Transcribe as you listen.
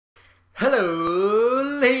Hello,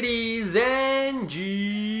 ladies and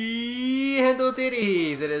gentlemen.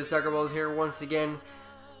 It is Suckerballs here once again,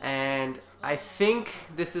 and I think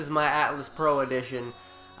this is my Atlas Pro edition.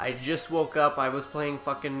 I just woke up. I was playing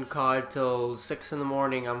fucking COD till 6 in the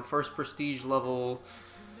morning. I'm first prestige level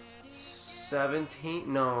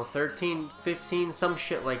 17, no, 13, 15, some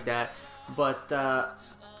shit like that. But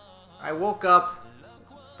I woke up.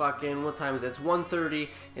 Fucking, what time is it? It's 1:30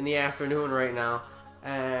 in the afternoon right now.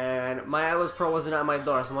 And my Atlas Pro wasn't at my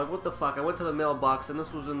door, so I'm like, what the fuck? I went to the mailbox, and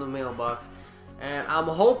this was in the mailbox. And I'm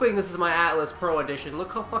hoping this is my Atlas Pro edition.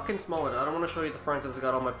 Look how fucking small it is. I don't want to show you the front because it's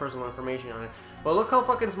got all my personal information on it. But look how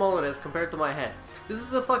fucking small it is compared to my head. This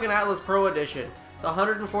is a fucking Atlas Pro edition. It's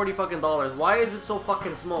 $140 fucking dollars. Why is it so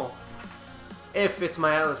fucking small? If it's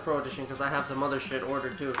my Atlas Pro edition, because I have some other shit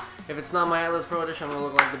ordered too. If it's not my Atlas Pro edition, I'm gonna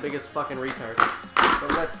look like the biggest fucking retard. So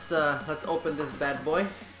let's open this bad boy.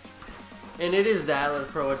 And it is the Atlas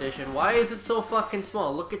Pro edition. Why is it so fucking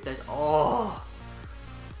small? Look at that. Oh,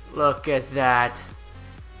 look at that.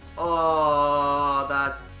 Oh,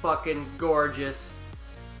 that's fucking gorgeous.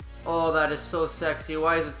 Oh, that is so sexy.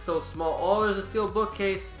 Why is it so small? Oh, there's a steel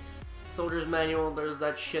bookcase. Soldier's manual. There's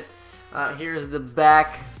that shit. Here's the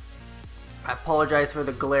back. I apologize for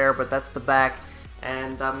the glare, but that's the back.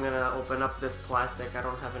 And I'm gonna open up this plastic. I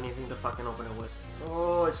don't have anything to fucking open it with.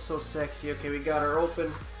 Oh, it's so sexy. Okay, we got her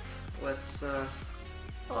open. Let's,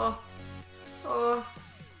 oh,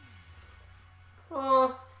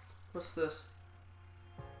 what's this?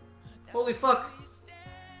 Holy fuck!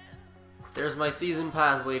 There's my season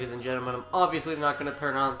pass, ladies and gentlemen. I'm obviously not gonna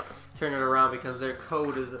turn it around because their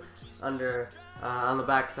code is under, on the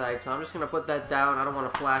back side. So I'm just gonna put that down. I don't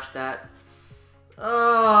want to flash that.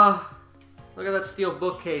 Look at that steel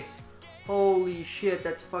bookcase. Holy shit,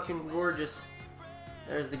 that's fucking gorgeous.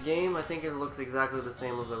 There's the game. I think it looks exactly the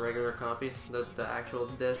same as the regular copy, the actual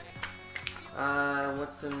disc.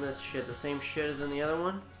 What's in this shit? The same shit as in the other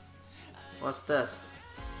one? What's this?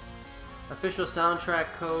 Official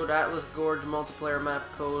soundtrack code, Atlas Gorge multiplayer map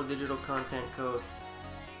code, digital content code.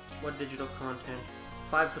 What digital content?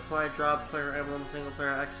 5 supply drop, player emblem, single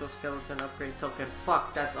player exoskeleton, upgrade token.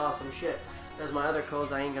 Fuck, that's awesome shit. There's my other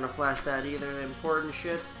codes. I ain't gonna flash that either. Important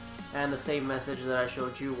shit. And the same message that I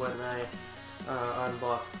showed you when I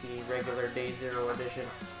unboxed the regular Day Zero edition.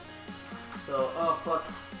 So, oh fuck,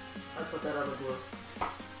 I put that on the blue.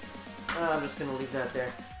 I'm just gonna leave that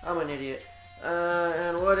there. I'm an idiot.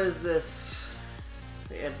 And what is this?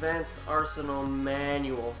 The Advanced Arsenal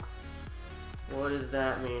Manual. What does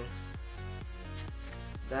that mean?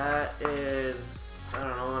 That is, I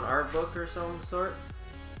don't know, an art book or some sort.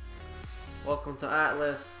 Welcome to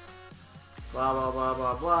Atlas. Blah blah blah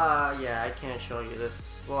blah blah. Yeah, I can't show you this.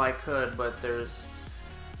 Well, I could, but there's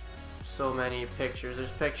so many pictures.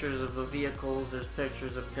 There's pictures of the vehicles, there's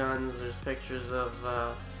pictures of guns, there's pictures of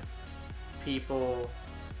people.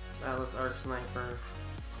 Atlas Arc Sniper.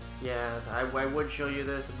 Yeah, I would show you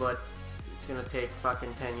this, but it's gonna take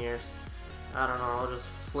fucking 10 years. I don't know, I'll just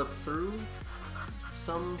flip through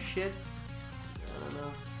some shit. I don't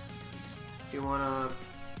know. If you wanna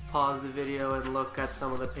pause the video and look at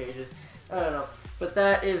some of the pages. I don't know. But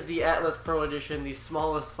that is the Atlas Pro edition, the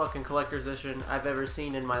smallest fucking collector's edition I've ever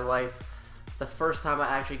seen in my life. The first time I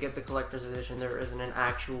actually get the collector's edition, there isn't an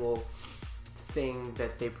actual thing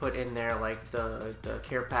that they put in there, like the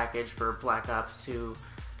care package for Black Ops 2,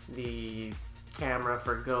 the camera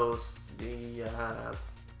for Ghost, the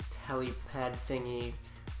helipad thingy,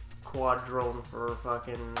 quad drone for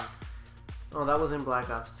fucking... Oh, that was in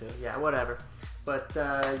Black Ops 2. Yeah, whatever. But,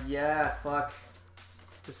 yeah, fuck.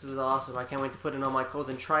 This is awesome. I can't wait to put in all my codes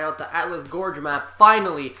and try out the Atlas Gorge map.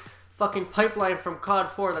 Finally! Fucking pipeline from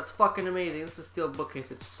COD 4. That's fucking amazing. This is a steel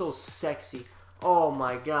bookcase. It's so sexy. Oh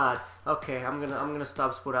my god. Okay, I'm gonna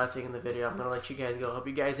stop spoiling the video. I'm gonna let you guys go. Hope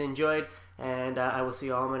you guys enjoyed, and I will see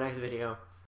you all in my next video.